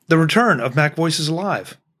The return of Mac Voices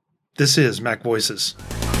Live. This is Mac Voices.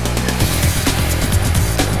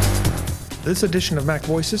 This edition of Mac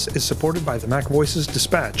Voices is supported by the Mac Voices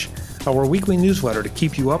Dispatch, our weekly newsletter to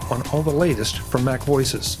keep you up on all the latest from Mac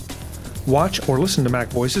Voices. Watch or listen to Mac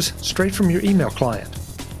Voices straight from your email client.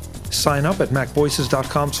 Sign up at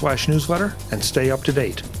macvoices.com/newsletter and stay up to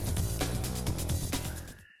date.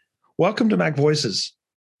 Welcome to Mac Voices.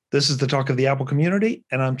 This is the talk of the Apple community,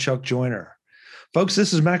 and I'm Chuck Joyner. Folks,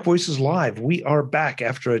 this is Mac Voices Live. We are back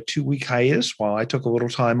after a 2-week hiatus while I took a little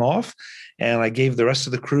time off, and I gave the rest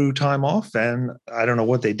of the crew time off, and I don't know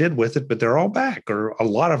what they did with it, but they're all back, or a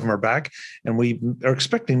lot of them are back, and we are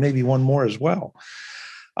expecting maybe one more as well.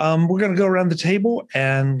 We're going to go around the table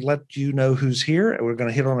and let you know who's here. We're going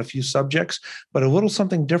to hit on a few subjects, but a little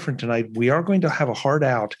something different tonight. We are going to have a hard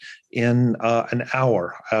out in an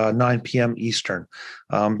hour, 9 p.m. Eastern,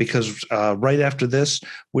 because right after this,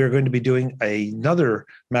 we're going to be doing another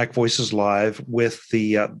Mac Voices Live with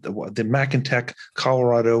the Mac and Tech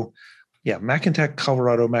Colorado. Yeah, Mac and Tech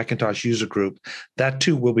Colorado Macintosh User Group. That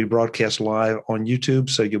too will be broadcast live on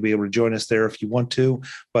YouTube, so you'll be able to join us there if you want to.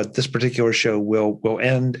 But this particular show will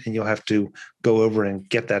end, and you'll have to go over and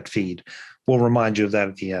get that feed. We'll remind you of that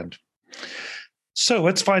at the end. So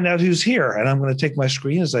let's find out who's here. And I'm going to take my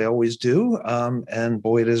screen as I always do. And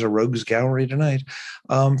boy, it is a rogues gallery tonight.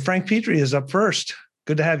 Frank Petrie is up first.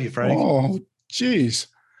 Good to have you, Frank. Oh, geez.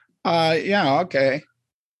 Yeah, okay.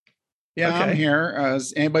 Yeah, okay. I'm here.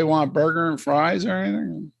 Does anybody want a burger and fries or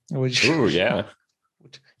anything? Oh, yeah.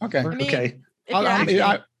 Okay. I mean, okay.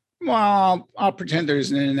 I'll pretend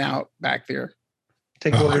there's an In-N-Out back there.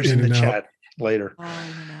 Take orders in the chat later.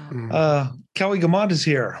 Kelly Gamond is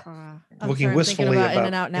here, looking wistfully about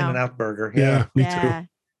In-N-Out Burger. Yeah, me too.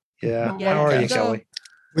 Yeah. How are you, Kelly?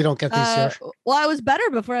 We don't get these here. Well, I was better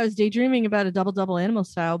before. I was daydreaming about a double animal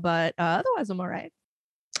style, but otherwise I'm all right.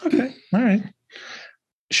 Okay. All right.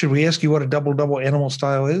 Should we ask you what a double animal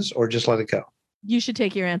style is, or just let it go? You should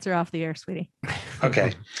take your answer off the air, sweetie.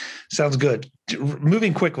 Okay. Sounds good.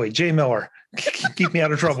 Moving quickly. Jay Miller. Keep me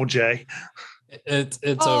out of trouble, Jay. It's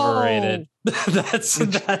overrated. That's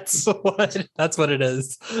what it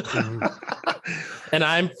is. And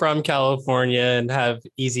I'm from California and have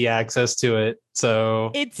easy access to it.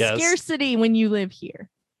 So it's scarcity when you live here.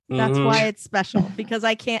 That's why it's special, because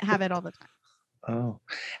I can't have it all the time. Oh.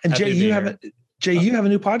 And Jay, you have a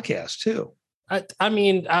new podcast too. I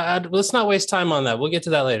mean, let's not waste time on that. We'll get to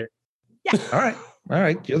that later. Yeah. All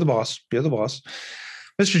right. You're the boss.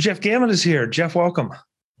 Mr. Jeff Gammon is here. Jeff, welcome.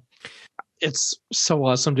 It's so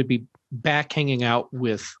awesome to be back hanging out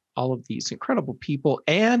with all of these incredible people.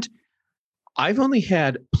 And I've only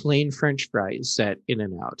had plain French fries at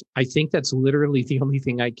In-N-Out. I think that's literally the only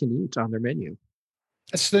thing I can eat on their menu.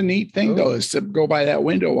 That's the neat thing, though, is to go by that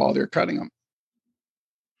window while they're cutting them.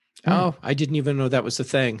 Oh, I didn't even know that was the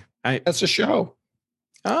thing. That's a show.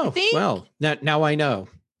 Oh, well, now I know.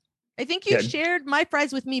 I think you shared my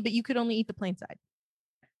fries with me, but you could only eat the plain side.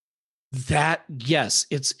 Yes,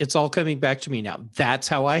 it's all coming back to me now. That's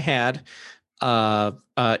how I had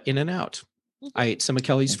In-N-Out. I ate some of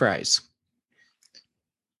Kelly's fries.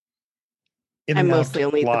 I mostly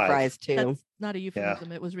only eat the fries too. That's not a euphemism.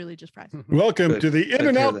 Yeah. It was really just fries. Welcome to the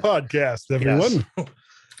In-N-Out podcast, everyone. Yes.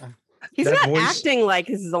 He's not acting like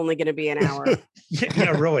this is only going to be an hour.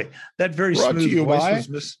 yeah, really. That very smooth voice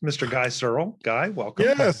was Mr. Guy Searle. Guy, welcome.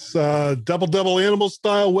 Yes, double animal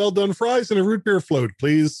style, well done fries and a root beer float,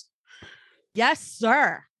 please. Yes,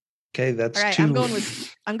 sir. Okay, that's all right. two. I'm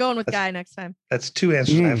going with Guy next time. That's two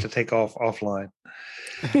answers I have to take offline.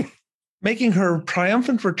 Making her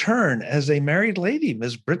triumphant return as a married lady,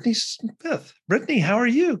 Ms. Brittany Smith. Brittany, how are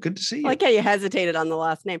you? Good to see you. I like how you hesitated on the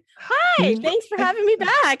last name. Hi, thanks for having me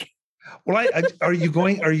back. Well, are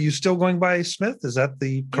you still going by Smith? Is that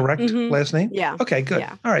the correct last name? Yeah. Okay, good.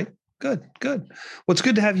 Yeah. All right, good. Well, it's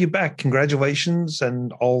good to have you back. Congratulations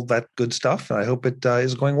and all that good stuff. And I hope it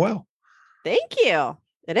is going well. Thank you.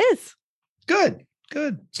 It is. Good.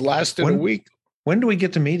 It's lasted a week. When do we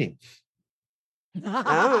get to meet him?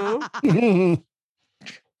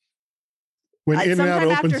 When In-N-Out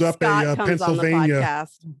opens up a Pennsylvania.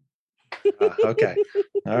 Okay.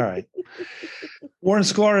 All right. Warren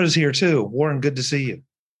Sklar is here too. Warren, good to see you.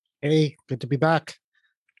 Hey, good to be back.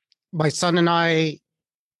 My son and I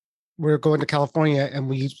were going to California, and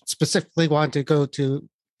we specifically wanted to go to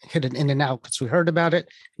hit an In-N-Out because we heard about it.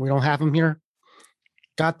 We don't have them here.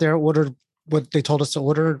 Got there, ordered what they told us to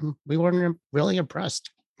order. We weren't really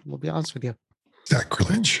impressed. We'll be honest with you.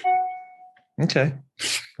 Sacrilege. Okay.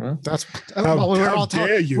 Well, that's how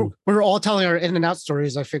dare you? We were all telling our In-N-Out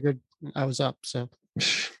stories. I figured I was up. So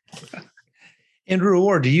Andrew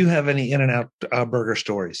Orr, do you have any In-N-Out burger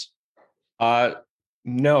stories?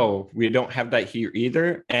 No, we don't have that here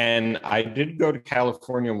either. And I did go to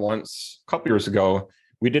California once, a couple years ago.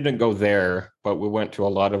 We didn't go there, but we went to a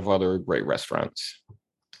lot of other great restaurants.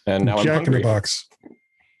 And now Jack in the I'm hungry. Box.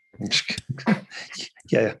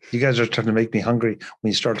 Yeah, you guys are starting to make me hungry when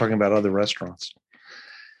you start talking about other restaurants.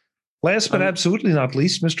 Last but absolutely not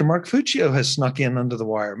least, Mr. Mark Fuccio has snuck in under the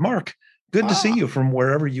wire. Mark, good to see you from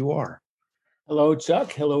wherever you are. Hello,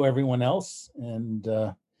 Chuck. Hello, everyone else. And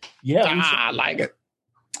I like it.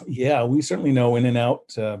 Yeah, we certainly know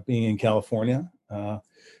In-N-Out being in California.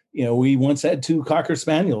 We once had 2 Cocker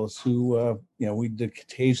Spaniels who, we'd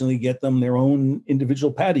occasionally get them their own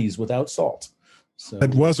individual patties without salt. So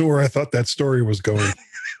that wasn't where I thought that story was going.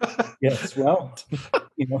 Yes, well,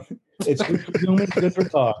 it's good for humans, good for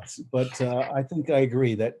dogs. But I think I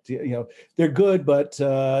agree that they're good, but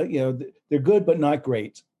they're good, but not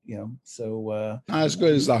great. So Not as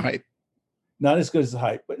good as the hype. Not as good as the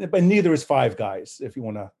hype, but neither is Five Guys. If you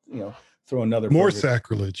want to, throw another more burger.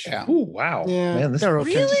 sacrilege. Yeah. Oh wow, Yeah, man, this they're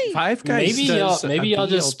okay. Really? Five Guys. Maybe y'all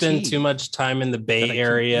just spend too much time in the Bay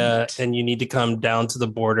Area, and you need to come down to the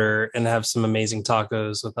border and have some amazing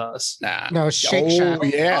tacos with us. Nah. No, Shake Shack. Oh,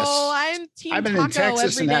 yes. Oh, I'm team I've been taco in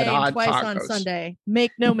Texas every and had day hot and twice on tacos. Sunday.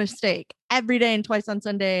 Make no mistake. Every day and twice on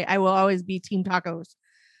Sunday, I will always be team tacos.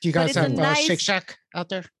 Do you But guys it's a have nice- Shake Shack out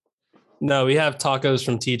there? No, we have tacos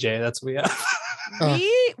from TJ. That's what we have.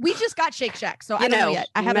 We just got Shake Shack, so I don't know yet.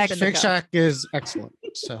 I haven't been Shake to go. Shack is excellent.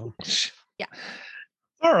 So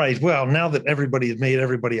All right. Well, now that everybody has made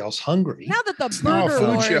everybody else hungry, Now that the No, burger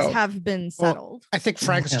food wars show. have been settled, I think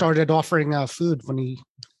Frank Yeah. started offering food when he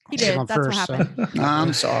he came did. on That's what first. So. happened.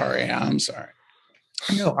 I'm sorry.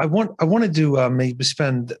 I wanted to maybe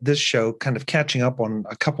spend this show kind of catching up on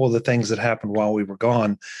a couple of the things that happened while we were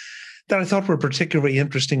gone that I thought were particularly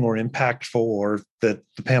interesting or impactful, or that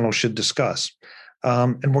the panel should discuss.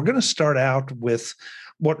 And we're going to start out with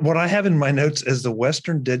what I have in my notes as the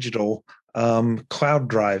Western Digital cloud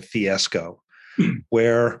drive fiasco,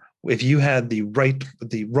 where if you had the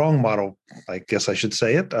wrong model, I guess I should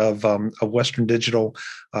say it, of Western Digital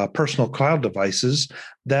personal cloud devices,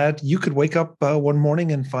 that you could wake up one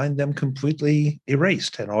morning and find them completely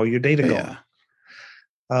erased and all your data gone. Yeah.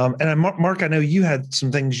 And Mark, I know you had some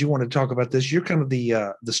things you want to talk about this. You're kind of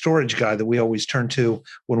the storage guy that we always turn to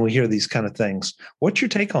when we hear these kind of things. What's your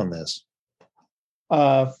take on this?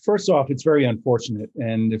 First off, it's very unfortunate.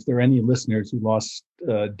 And if there are any listeners who lost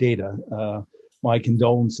data, my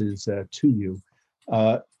condolences to you.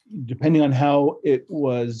 Depending on how it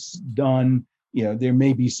was done, there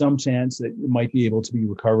may be some chance that it might be able to be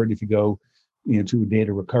recovered if you go, to a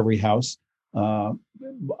data recovery house.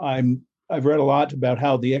 I've read a lot about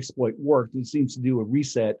how the exploit worked. It seems to do a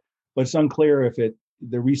reset, but it's unclear if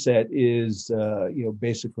the reset is,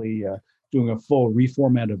 basically doing a full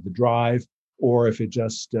reformat of the drive, or if it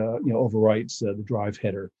just, overwrites the drive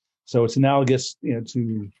header. So it's analogous,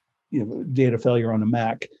 to, data failure on a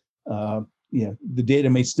Mac. The data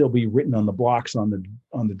may still be written on the blocks on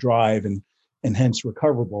the drive and hence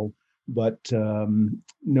recoverable, but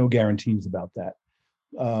no guarantees about that.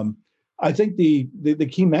 I think the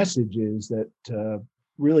key message is that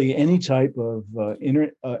really any type of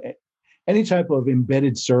any type of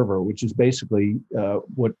embedded server, which is basically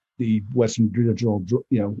what the Western Digital,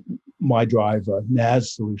 My Drive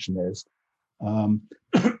NAS solution is.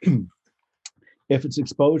 If it's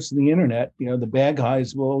exposed to the internet, the bad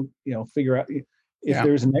guys will, figure out if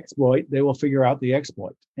there's an exploit, they will figure out the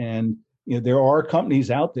exploit. And there are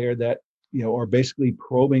companies out there that are basically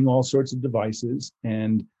probing all sorts of devices,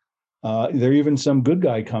 and there are even some good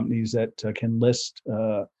guy companies that can list,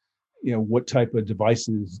 what type of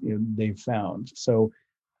devices they've found. So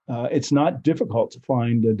it's not difficult to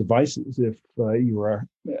find devices if you are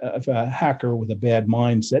if a hacker with a bad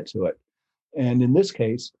mind set to it. And in this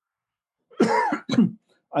case,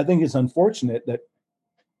 I think it's unfortunate that,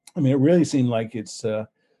 it really seemed like it's a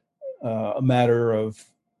matter of,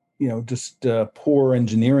 just poor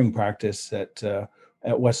engineering practice at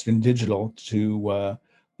Western Digital to,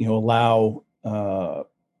 allow,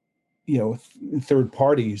 third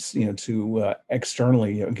parties, to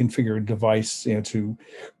externally configure a device, to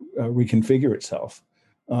reconfigure itself.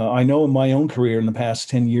 I know in my own career in the past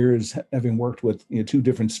 10 years, having worked with 2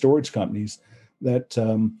 different storage companies, that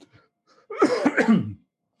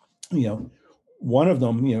one of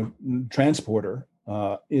them, Transporter,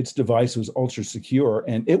 its device was ultra secure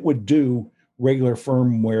and it would do regular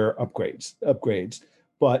firmware upgrades,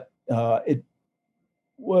 but it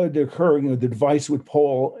would occur, the device would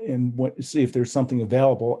pull and see if there's something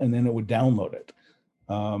available, and then it would download it.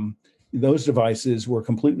 those devices were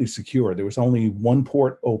completely secure. There was only one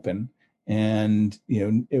port open, and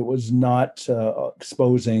it was not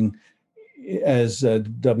exposing, as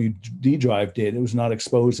WD Drive did. It was not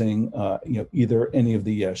exposing either any of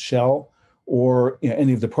the shell or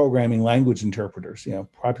any of the programming language interpreters.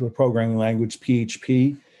 Popular programming language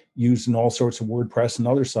PHP, used in all sorts of WordPress and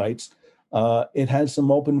other sites. It had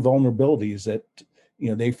some open vulnerabilities that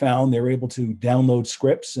they found. They were able to download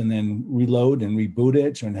scripts and then reload and reboot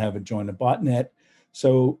it and have it join a botnet.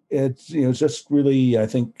 So it's just really, I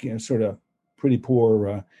think, sort of pretty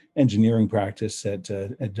poor engineering practice at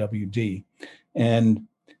WD. And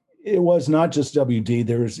it was not just WD.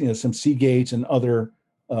 There was some Seagate and other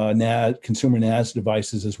consumer NAS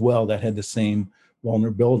devices as well that had the same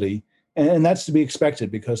vulnerability. And that's to be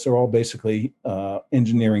expected because they're all basically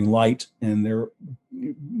engineering light, and they're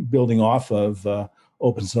building off of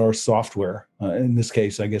open source software. In this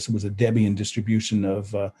case, I guess it was a Debian distribution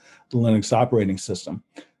of the Linux operating system.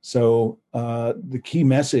 So the key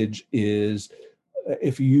message is,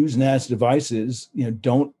 if you use NAS devices,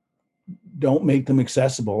 don't make them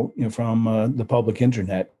accessible from the public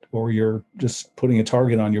internet, or you're just putting a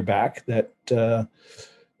target on your back that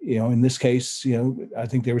in this case, I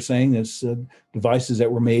think they were saying it's devices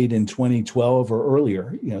that were made in 2012 or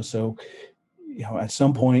earlier. So at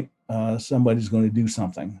some point somebody's going to do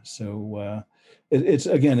something. So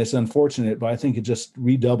it's unfortunate, but I think it just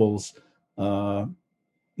redoubles how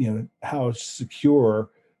secure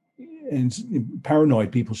and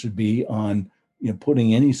paranoid people should be on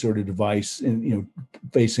putting any sort of device in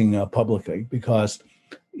facing publicly, because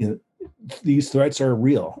these threats are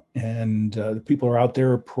real, and the people are out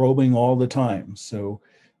there probing all the time. So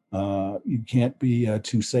you can't be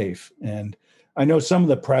too safe. And I know some of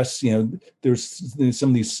the press, there's some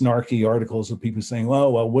of these snarky articles of people saying,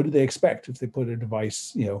 well, what do they expect if they put a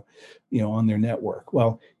device, on their network?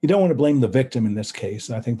 Well, you don't want to blame the victim in this case.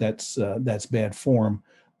 I think that's bad form.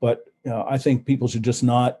 But I think people should just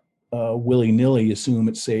not willy-nilly assume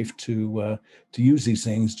it's safe to use these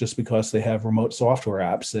things just because they have remote software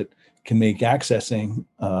apps that can make accessing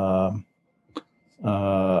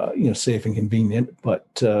safe and convenient,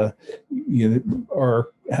 but are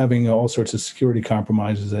having all sorts of security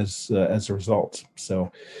compromises as a result.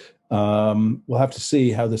 So we'll have to see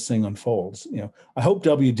how this thing unfolds. I hope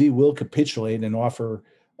WD will capitulate and offer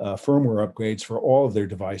firmware upgrades for all of their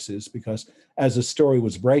devices, because as the story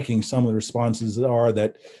was breaking, some of the responses are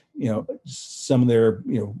that some of their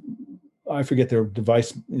I forget their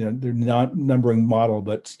device, they're not numbering model,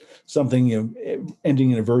 but something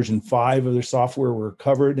ending in a version 5 of their software were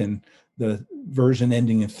covered, and the version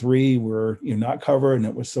ending in 3 were not covered, and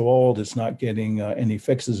it was so old it's not getting any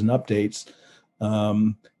fixes and updates.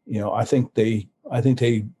 I think they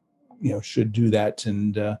should do that,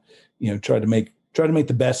 and try to make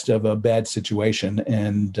the best of a bad situation,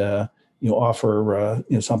 and offer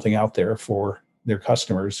something out there for their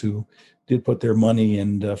customers who did put their money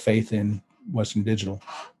and faith in Western Digital.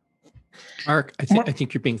 Mark, I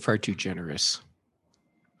think you're being far too generous.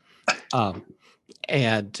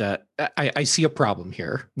 And I see a problem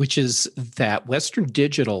here, which is that Western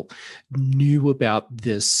Digital knew about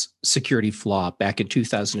this security flaw back in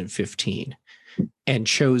 2015 and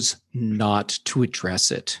chose not to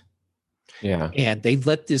address it. Yeah. And they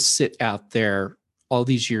let this sit out there all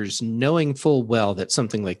these years, knowing full well that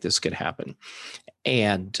something like this could happen.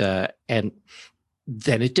 And then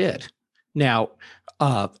it did. Now,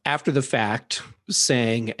 after the fact,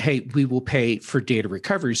 saying, hey, we will pay for data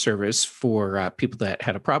recovery service for people that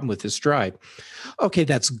had a problem with this drive. Okay,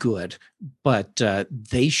 that's good. But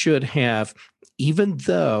they should have, even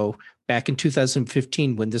though back in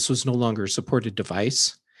 2015, when this was no longer a supported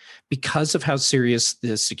device, because of how serious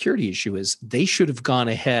the security issue is, they should have gone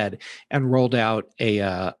ahead and rolled out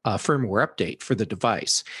a firmware update for the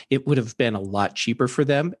device. It would have been a lot cheaper for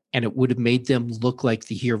them, and it would have made them look like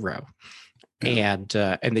the hero. And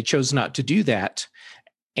they chose not to do that.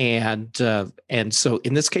 And so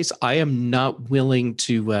in this case, I am not willing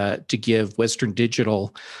to give Western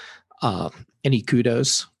Digital any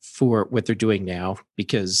kudos for what they're doing now,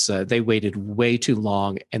 because they waited way too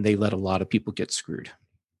long and they let a lot of people get screwed.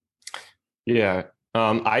 Yeah,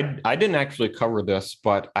 I didn't actually cover this,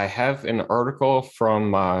 but I have an article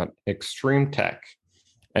from Extreme Tech,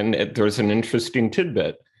 and there's an interesting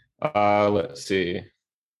tidbit. Let's see.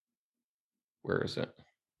 Where is it?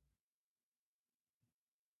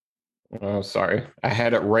 Oh, sorry. I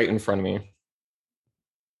had it right in front of me.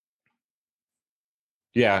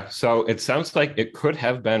 Yeah, so it sounds like it could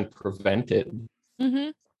have been prevented. Mm-hmm.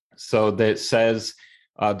 So that says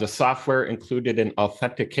the software included an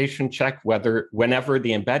authentication check whenever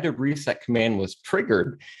the embedded reset command was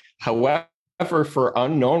triggered. However, for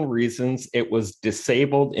unknown reasons, it was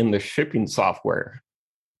disabled in the shipping software.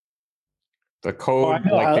 The code,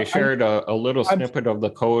 they shared a little snippet of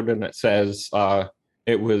the code, and it says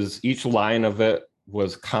each line of it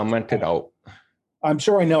was commented out. I'm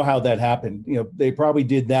sure I know how that happened. They probably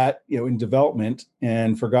did that, in development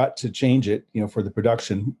and forgot to change it, for the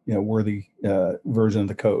production, worthy version of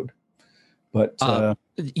the code. But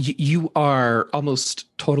you are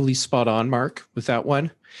almost totally spot on, Mark, with that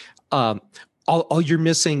one. All you're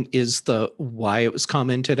missing is the why it was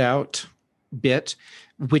commented out bit,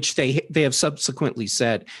 which they have subsequently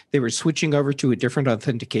said they were switching over to a different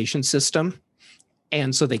authentication system.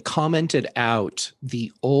 And so they commented out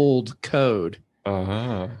the old code,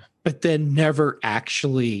 but then never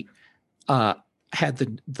actually had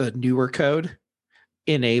the newer code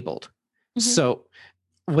enabled. Mm-hmm. So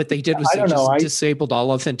what they did was disabled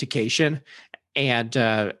all authentication, and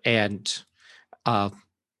they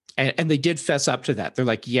did fess up to that. They're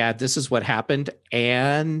like, yeah, this is what happened,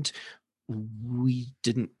 and we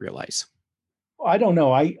didn't realize. I don't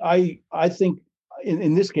know. I think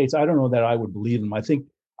in this case, I don't know that I would believe them. I think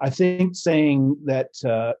saying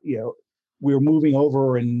that we're moving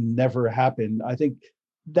over and never happened, I think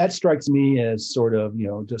that strikes me as sort of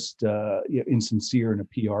just insincere and a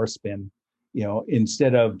PR spin.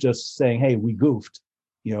 Instead of just saying, hey, we goofed,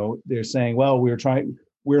 they're saying, well, we're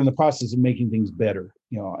in the process of making things better,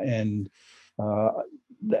 and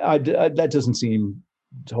that doesn't seem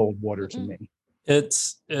to hold water to me.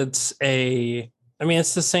 It's the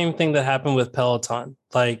same thing that happened with Peloton.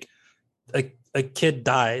 Like a kid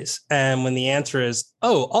dies, and when the answer is,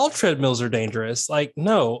 oh, all treadmills are dangerous. Like,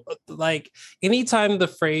 no, like anytime the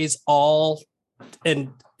phrase all and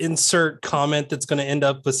insert comment that's going to end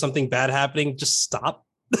up with something bad happening, just stop.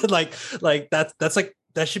 like that's like,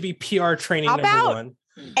 that should be PR training. How number one.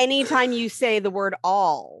 Anytime you say the word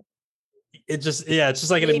all, it's just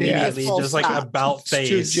like an immediately just like about face.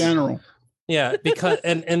 It's too general. Yeah, because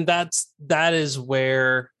and that is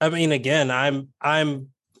where, I mean, again, I'm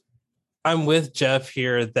with Jeff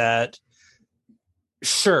here that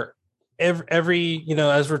sure, every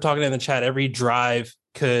as we're talking in the chat, every drive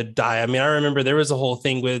could die. I mean, I remember there was a whole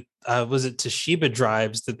thing with was it Toshiba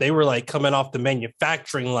drives that they were like coming off the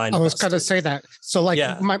manufacturing line. I was going to say that. So like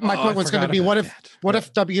my point was going to be, what if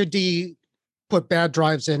WD put bad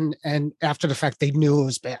drives in, and after the fact they knew it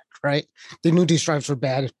was bad, right? They knew these drives were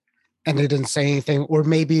bad and they didn't say anything, or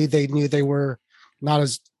maybe they knew they were not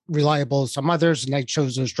as reliable as some others and they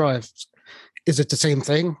chose those drives. Is it the same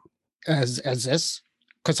thing as this?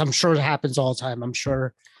 Because I'm sure it happens all the time. I'm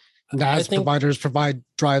sure NAS providers provide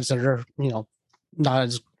drives that are, not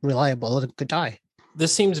as reliable and could die.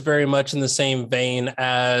 This seems very much in the same vein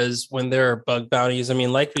as when there are bug bounties. I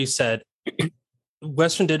mean, like we said,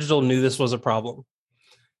 Western Digital knew this was a problem.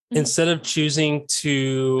 Mm-hmm. Instead of choosing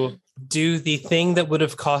to do the thing that would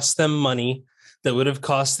have cost them money, that would have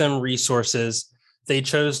cost them resources, they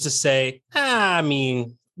chose to say,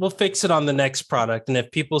 we'll fix it on the next product. And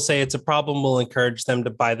if people say it's a problem, we'll encourage them to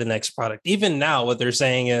buy the next product. Even now, what they're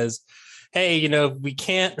saying is, hey, if we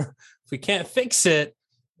can't fix it,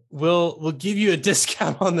 we'll give you a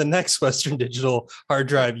discount on the next Western Digital hard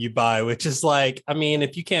drive you buy, which is like, I mean,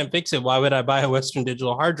 if you can't fix it, why would I buy a Western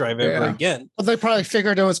Digital hard drive ever again? Well, they probably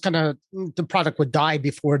figured it was the product would die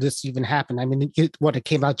before this even happened. I mean, it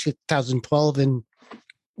came out 2012 and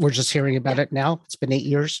we're just hearing about it now. It's been 8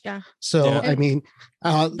 years. Yeah. So, I mean,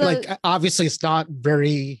 obviously it's not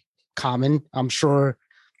very common. I'm sure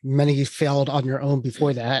many failed on your own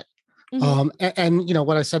before that. Mm-hmm. And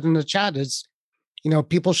what I said in the chat is,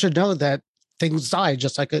 people should know that things die,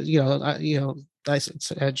 just like,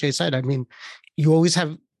 Jay said. I mean, you always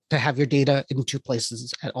have to have your data in two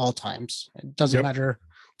places at all times. It doesn't matter,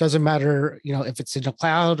 if it's in the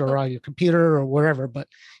cloud or on your computer or wherever, but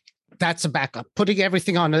that's a backup. Putting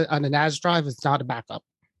everything on a NAS drive is not a backup.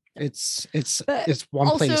 It's one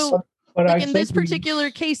also, place. But like in this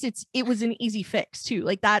particular case, it was an easy fix too.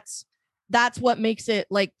 Like that's what makes it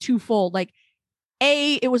like twofold. Like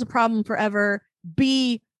A, it was a problem forever.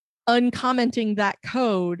 B, uncommenting that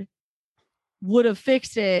code would have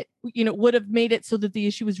fixed it, would have made it so that the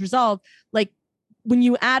issue was resolved. Like when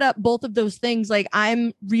you add up both of those things, like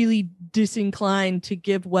I'm really disinclined to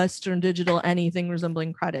give Western Digital anything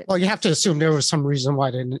resembling credit. Well, you have to assume there was some reason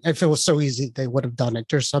why if it was so easy, they would have done it.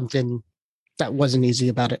 There's something that wasn't easy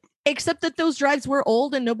about it. Except that those drives were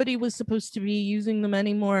old and nobody was supposed to be using them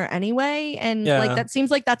anymore anyway. And like, that seems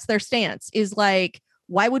like that's their stance, is like,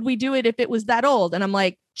 why would we do it if it was that old? And I'm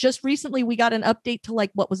like, just recently we got an update to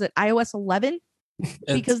like, what was it, iOS 11?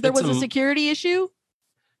 Because there was a security issue.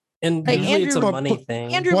 And Hey, usually it's a Andrew- money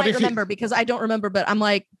thing. Andrew What might if you- remember because I don't remember, but I'm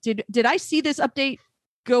like, did I see this update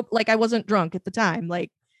go? Like, I wasn't drunk at the time.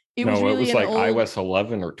 Like, it was really it was an like old, iOS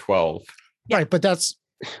 11 or 12. Yeah. Right, but that's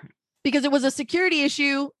because it was a security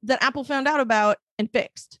issue that Apple found out about and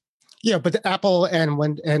fixed. yeah, but the Apple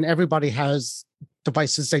and everybody has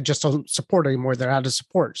devices they just don't support anymore. They're out of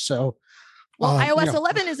support. So Well, you iOS know.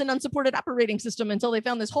 11 is an unsupported operating system until they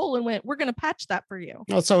found this hole and went, we're going to patch that for you.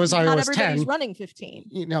 Also, is Not iOS everybody's 10. running 15.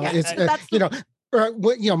 You know, Yeah, it's that's you know,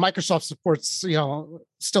 Microsoft supports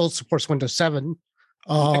still supports Windows 7. If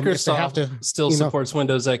they have Microsoft to, still supports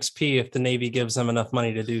Windows XP if the Navy gives them enough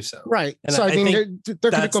money to do so. right. And So I mean, think they're going to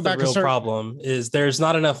that's go the back. real problem is there's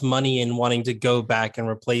not enough money in wanting to go back and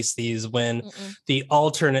replace these when the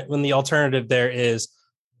alternative there is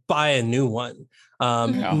buy a new one.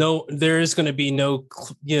 No, there is going to be no,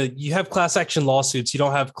 you have class action lawsuits. You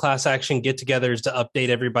don't have class action get-togethers to update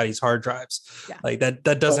everybody's hard drives. Yeah. Like that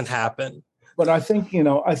doesn't happen. But I think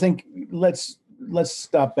let's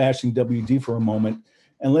stop bashing WD for a moment,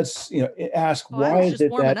 and let's ask why is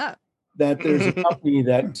it that there's a company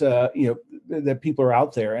that that people are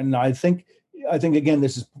out there, and I think again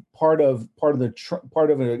this is part of a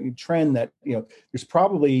trend that there's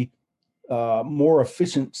probably more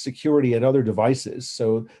efficient security at other devices.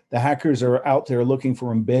 So the hackers are out there looking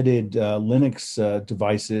for embedded Linux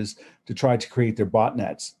devices to try to create their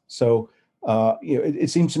botnets. So it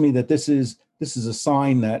seems to me that this is a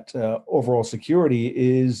sign that overall security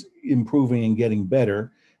is improving and getting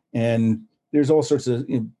better. And there's all sorts of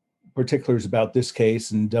particulars about this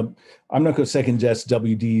case, and I'm not going to second guess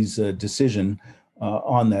WD's decision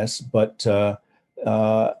on this, but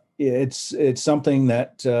it's something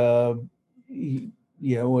that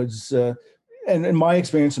was and in my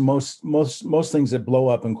experience, most things that blow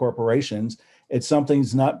up in corporations, it's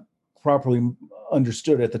something's not properly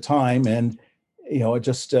understood at the time, and it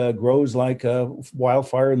just grows like a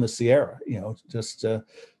wildfire in the Sierra.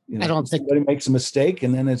 I don't think somebody makes a mistake,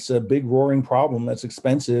 and then it's a big roaring problem that's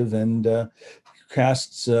expensive and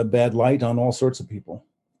casts a bad light on all sorts of people.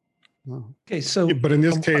 Okay, so but in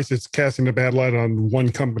this case, it's casting a bad light on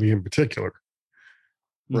one company in particular.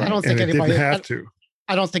 Right. I don't think anybody didn't have to.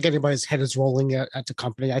 I don't think anybody's head is rolling at the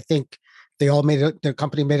company. I think they all the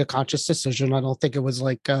company made a conscious decision. I don't think it was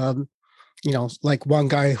like like one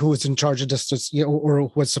guy who was in charge of this, or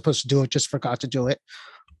who was supposed to do it just forgot to do it.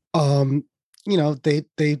 They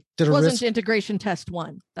did a wasn't integration test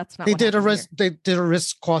one. That's not. They what did a risk. here. They did a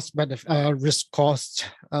risk cost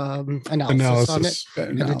analysis on it,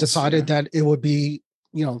 and they decided that it would be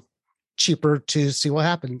cheaper to see what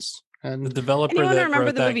happens. And the developer Anyone that remember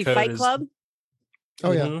wrote the that movie code Fight is- Club?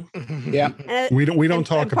 Oh yeah, Mhm. Yeah. We don't And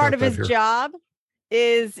talk about part of that his here. job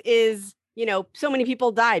is so many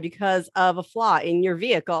people die because of a flaw in your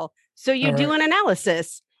vehicle. So you All do right. an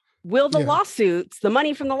analysis. Will the lawsuits, the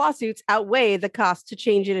money from the lawsuits, outweigh the cost to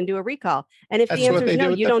change it and do a recall? And if the answer is no,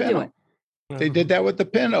 you don't do it. They did that with the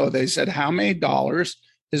Pinto. They said, how many dollars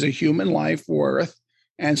is a human life worth?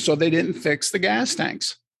 And so they didn't fix the gas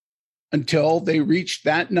tanks until they reached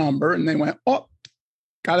that number, and they went, oh,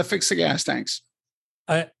 got to fix the gas tanks.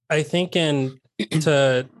 I think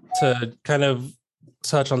to kind of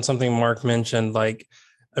touch on something Mark mentioned,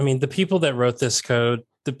 the people that wrote this code,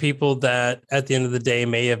 the people that at the end of the day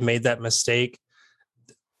may have made that mistake,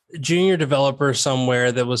 junior developer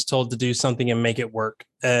somewhere that was told to do something and make it work.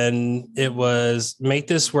 And it was make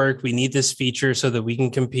this work. We need this feature so that we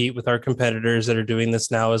can compete with our competitors that are doing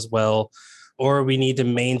this now as well. Or we need to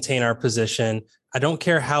maintain our position. I don't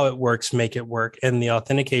care how it works, make it work. And the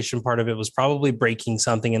authentication part of it was probably breaking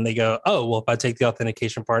something. And they go, oh, well, if I take the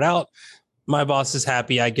authentication part out, my boss is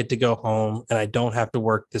happy. I get to go home and I don't have to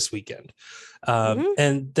work this weekend.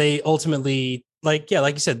 And they ultimately, like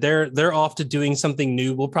you said, they're off to doing something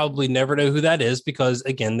new. We'll probably never know who that is because,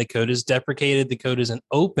 again, the code is deprecated. The code isn't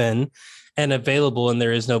open and available, and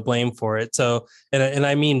there is no blame for it. So, and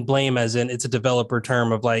I mean blame as in it's a developer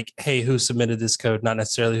term of like, hey, who submitted this code, not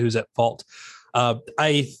necessarily who's at fault.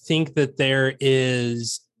 I think that there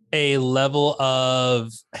is a level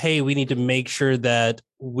of, hey, we need to make sure that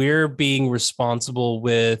we're being responsible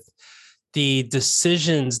with the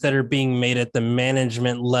decisions that are being made at the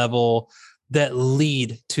management level that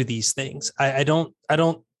lead to these things. I don't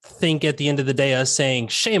think at the end of the day, us saying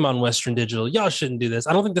shame on Western Digital, y'all shouldn't do this.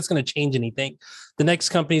 I don't think that's going to change anything. The next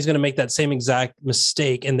company is going to make that same exact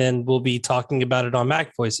mistake, and then we'll be talking about it on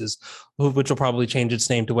Mac Voices, which will probably change its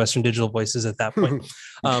name to Western Digital Voices at that point.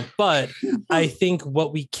 But I think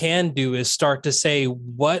what we can do is start to say,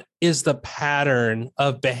 what is the pattern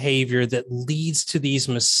of behavior that leads to these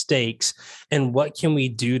mistakes, and what can we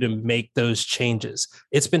do to make those changes?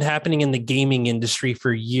 It's been happening in the gaming industry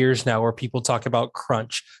for years now, where people talk about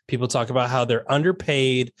crunch. People talk about how they're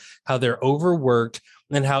underpaid, how they're overworked,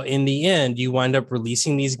 and how in the end you wind up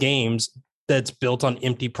releasing these games that's built on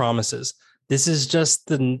empty promises. This is just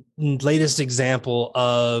the latest example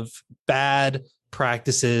of bad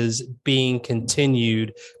practices being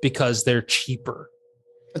continued because they're cheaper.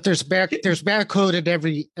 But there's bad code in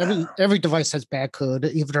every device has bad code.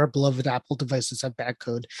 Even our beloved Apple devices have bad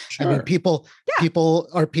code. Sure. I mean, people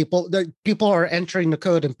are entering the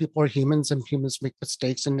code, and people are humans, and humans make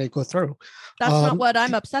mistakes, and they go through. That's not what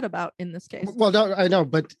I'm upset about in this case. Well, no, I know,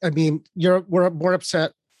 but I mean, we're more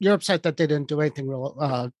upset. You're upset that they didn't do anything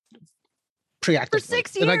real preactively. For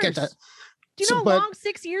 6 years. And I get that. Do you know how long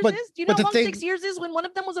 6 years is? Do you know how long 6 years is when one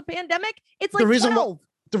of them was a pandemic? It's like 12.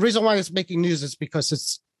 The reason why it's making news is because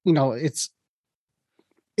it's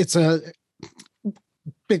a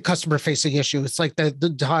big customer facing issue. It's like the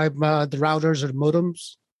time the routers or the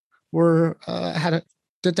modems were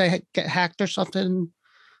did they get hacked or something?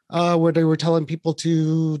 Where they were telling people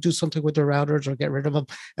to do something with their routers or get rid of them.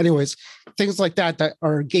 Anyways, things like that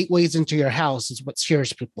are gateways into your house is what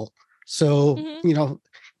scares people. So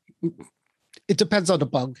it depends on the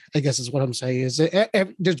bug, I guess is what I'm saying.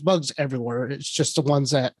 There's bugs everywhere. It's just the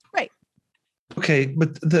ones that right. Okay,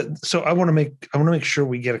 but so I want to make sure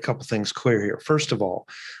we get a couple things clear here. First of all,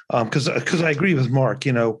 because I agree with Mark.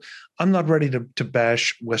 I'm not ready to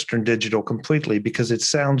bash Western Digital completely, because it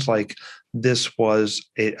sounds like this was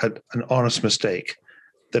an honest mistake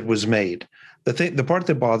that was made. The part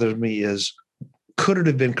that bothers me is, could it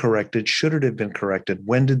have been corrected? Should it have been corrected?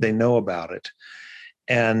 When did they know about it?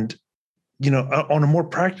 And on a more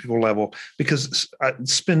practical level, because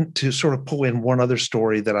to sort of pull in one other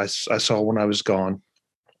story that I saw when I was gone,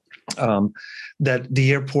 that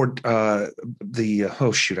the airport, I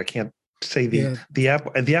can't say the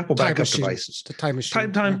Apple backup devices, the time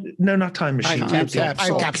machine, not time machine, time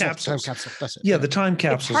capsule. That's it. Yeah, the time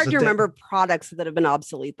capsules. It's hard to remember products that have been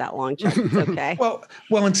obsolete that long. Chuck. It's okay.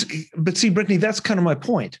 but see, Brittany, that's kind of my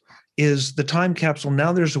point. Is the time capsule,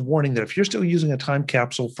 now there's a warning that if you're still using a time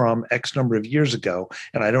capsule from X number of years ago,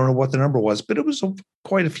 and I don't know what the number was, but it was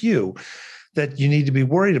quite a few, that you need to be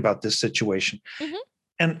worried about this situation. Mm-hmm.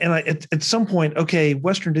 And at some point, okay,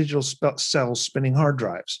 Western Digital sells spinning hard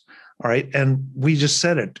drives. All right. And we just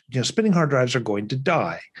said it, spinning hard drives are going to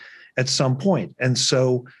die at some point. And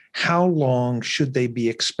so how long should they be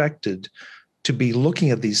expected to be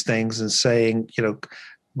looking at these things and saying,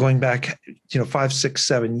 going back, 5, 6,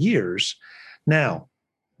 7 years. Now,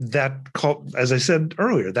 as I said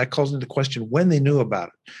earlier, that calls into question when they knew about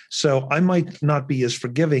it. So I might not be as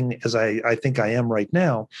forgiving as I think I am right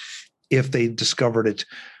now if they discovered it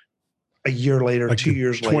a year later, like 2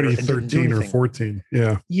 years later, 2013 or 14.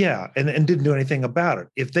 Yeah. Yeah. And didn't do anything about it.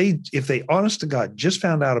 If they honest to God just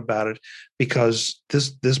found out about it because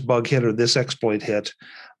this bug hit or this exploit hit,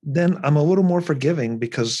 then I'm a little more forgiving,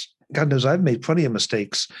 because God knows I've made plenty of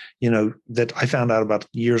mistakes, that I found out about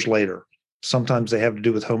years later. Sometimes they have to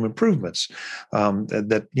do with home improvements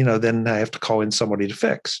that then I have to call in somebody to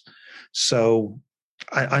fix. So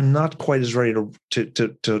I'm not quite as ready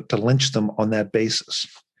to lynch them on that basis.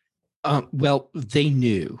 Well, they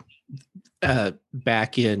knew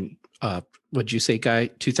back in, what'd you say, Guy,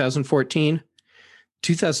 2014?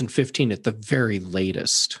 2015 at the very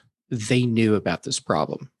latest, they knew about this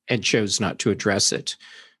problem and chose not to address it,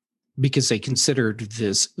 because they considered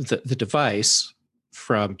the device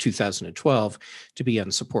from 2012 to be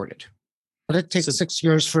unsupported. But it takes 6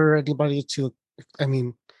 years for anybody to,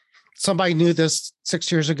 somebody knew this 6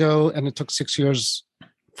 years ago, and it took 6 years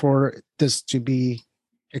for this to be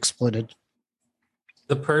exploited.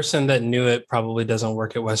 The person that knew it probably doesn't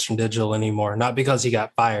work at Western Digital anymore, not because he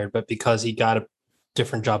got fired, but because he got a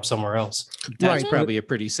different job somewhere else. That's probably a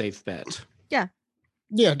pretty safe bet. Yeah.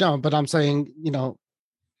 Yeah, no, but I'm saying,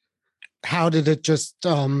 how did it just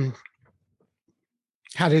how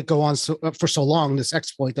did it go on for so long, this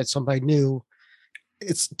exploit that somebody knew?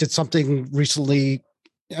 Did something recently,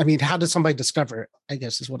 how did somebody discover it, I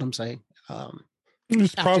guess is what I'm saying. It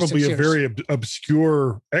was probably a very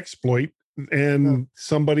obscure exploit, and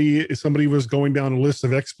somebody was going down a list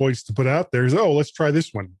of exploits to put out there. Let's try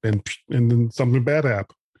this one, and then something bad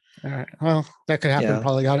happened. All right. Well, that could happen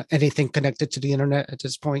probably on anything connected to the internet at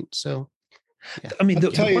this point. So, yeah.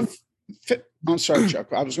 I'm sorry,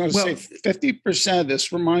 Chuck. I was going to say 50% of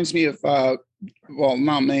this reminds me of, well,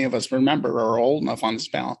 not many of us remember or are old enough on this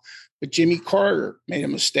panel, but Jimmy Carter made a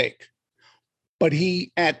mistake. But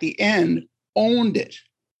he, at the end, owned it.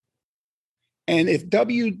 And if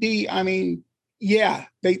WD, I mean, yeah,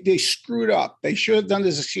 they screwed up. They should have done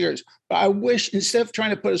this this years. But I wish, instead of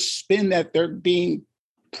trying to put a spin that they're being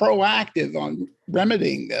proactive on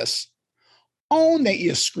remedying this, own that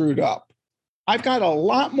you screwed up. I've got a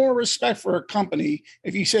lot more respect for a company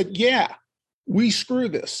if you said, yeah, we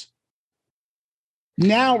screwed this.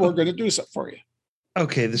 Now we're going to do something for you.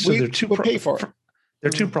 Okay, so there are two. We'll pay for it. There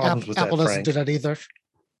are two problems with Apple that. Apple doesn't do that either.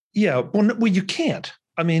 Yeah, well, you can't.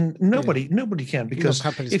 I mean, nobody can, because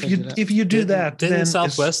if you do that, didn't then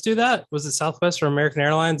Southwest do that? Was it Southwest or American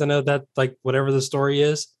Airlines? I know that, like, whatever the story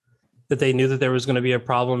is, that they knew that there was going to be a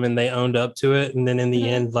problem and they owned up to it, and then in the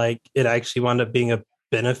end, like, it actually wound up being a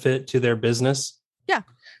benefit to their business. Yeah.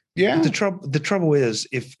 The trouble is,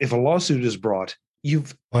 if a lawsuit is brought,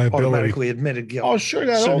 you've automatically admitted guilt. Oh, sure.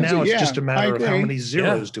 So now it's just a matter of how many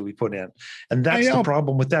zeros do we put in, and that's the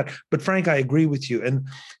problem with that. But Frank, I agree with you, and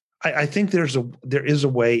I think there is a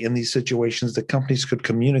way in these situations that companies could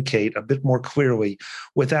communicate a bit more clearly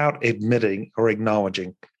without admitting or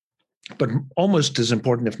acknowledging, but almost as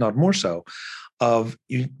important, if not more so, of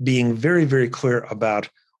being very, very clear about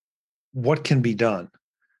what can be done.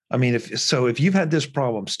 I mean, if you've had this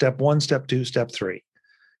problem, step 1, step 2, step 3,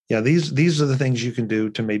 these are the things you can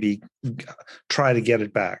do to maybe try to get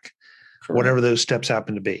it back, whatever those steps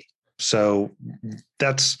happen to be. So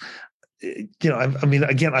that's, I mean,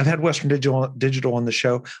 again, I've had Western Digital on the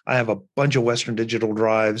show. I have a bunch of Western Digital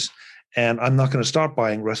drives, and I'm not going to stop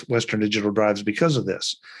buying Western Digital drives because of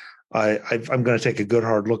this. I'm going to take a good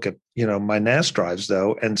hard look at, my NAS drives,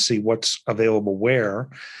 though, and see what's available where.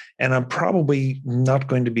 And I'm probably not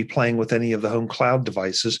going to be playing with any of the home cloud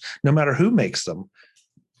devices, no matter who makes them,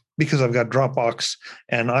 because I've got Dropbox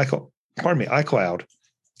and iCloud,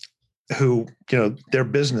 who, their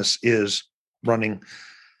business is running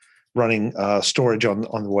storage on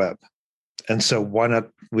the web. And so why not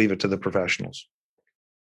leave it to the professionals?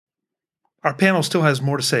 Our panel still has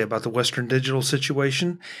more to say about the Western Digital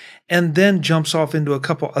situation, and then jumps off into a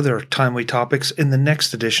couple other timely topics in the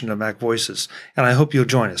next edition of Mac Voices. And I hope you'll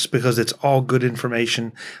join us, because it's all good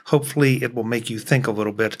information. Hopefully it will make you think a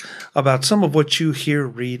little bit about some of what you hear,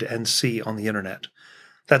 read, and see on the internet.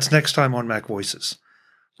 That's next time on Mac Voices.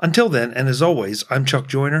 Until then, and as always, I'm Chuck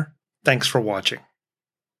Joyner. Thanks for watching.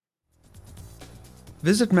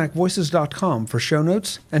 Visit MacVoices.com for show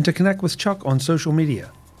notes and to connect with Chuck on social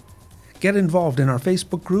media. Get involved in our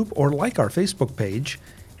Facebook group or like our Facebook page,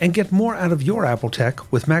 and get more out of your Apple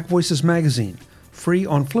tech with Mac Voices Magazine, free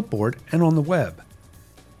on Flipboard and on the web.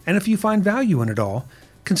 And if you find value in it all,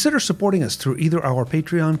 consider supporting us through either our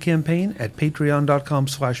Patreon campaign at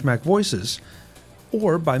patreon.com/MacVoices,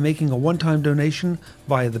 or by making a one-time donation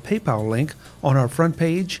via the PayPal link on our front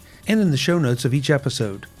page and in the show notes of each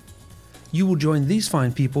episode. You will join these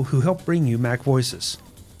fine people who help bring you Mac Voices.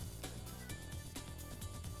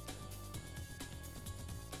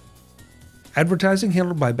 Advertising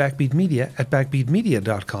handled by Backbeat Media at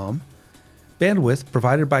backbeatmedia.com. Bandwidth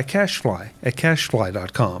provided by CacheFly at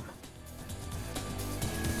cachefly.com.